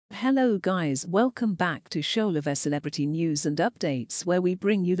Hello guys, welcome back to Sholove Celebrity News and Updates, where we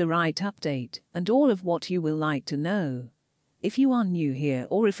bring you the right update and all of what you will like to know. If you are new here,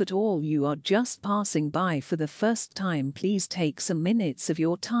 or if at all you are just passing by for the first time, please take some minutes of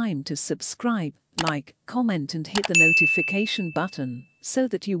your time to subscribe, like, comment and hit the notification button so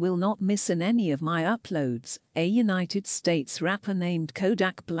that you will not miss any of my uploads. A United States rapper named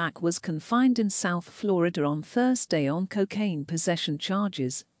Kodak Black was confined in South Florida on Thursday on cocaine possession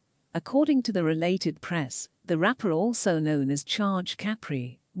charges. According to the related press, the rapper, also known as Charge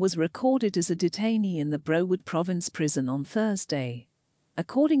Capri, was recorded as a detainee in the Broward Province prison on Thursday.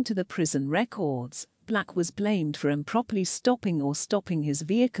 According to the prison records, Black was blamed for improperly stopping his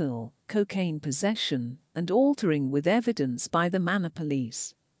vehicle, cocaine possession, and altering with evidence by the Manor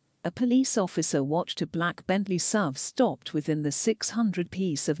police. A police officer watched a black Bentley SUV stopped within the 600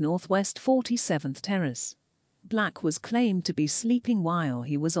 piece of Northwest 47th Terrace. Black was claimed to be sleeping while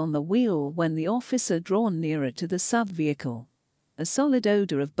he was on the wheel when the officer drawn nearer to the SUV vehicle. A solid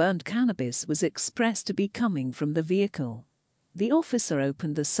odor of burnt cannabis was expressed to be coming from the vehicle. The officer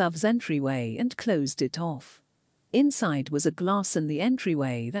opened the SUV's entryway and closed it off. Inside was a glass in the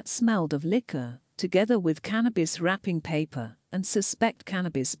entryway that smelled of liquor, together with cannabis wrapping paper and suspect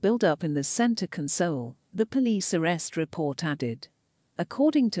cannabis buildup in the center console, the police arrest report added.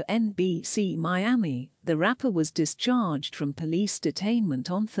 According to NBC Miami, the rapper was discharged from police detainment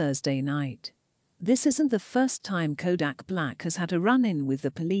on Thursday night. This isn't the first time Kodak Black has had a run-in with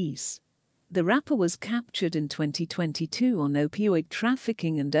the police. The rapper was captured in 2022 on opioid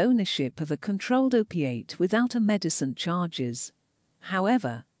trafficking and ownership of a controlled opiate without a medicine charges.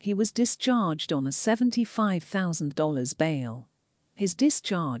 However, he was discharged on a $75,000 bail. His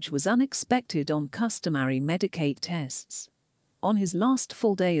discharge was unexpected on customary Medicaid tests. On his last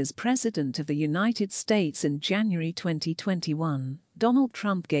full day as President of the United States in January 2021, Donald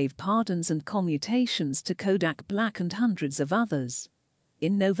Trump gave pardons and commutations to Kodak Black and hundreds of others.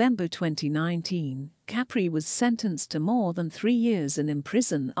 In November 2019, Capri was sentenced to more than 3 years in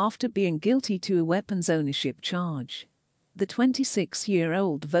prison after being guilty to a weapons ownership charge. The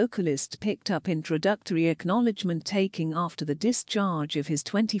 26-year-old vocalist picked up introductory acknowledgement taking after the discharge of his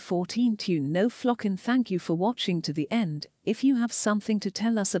 2014 tune No Flockin'. Thank you for watching to the end. If you have something to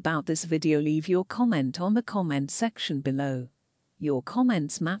tell us about this video, leave your comment on the comment section below. Your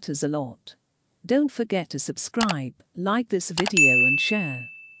comments matters a lot. Don't forget to subscribe, like this video and share.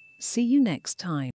 See you next time.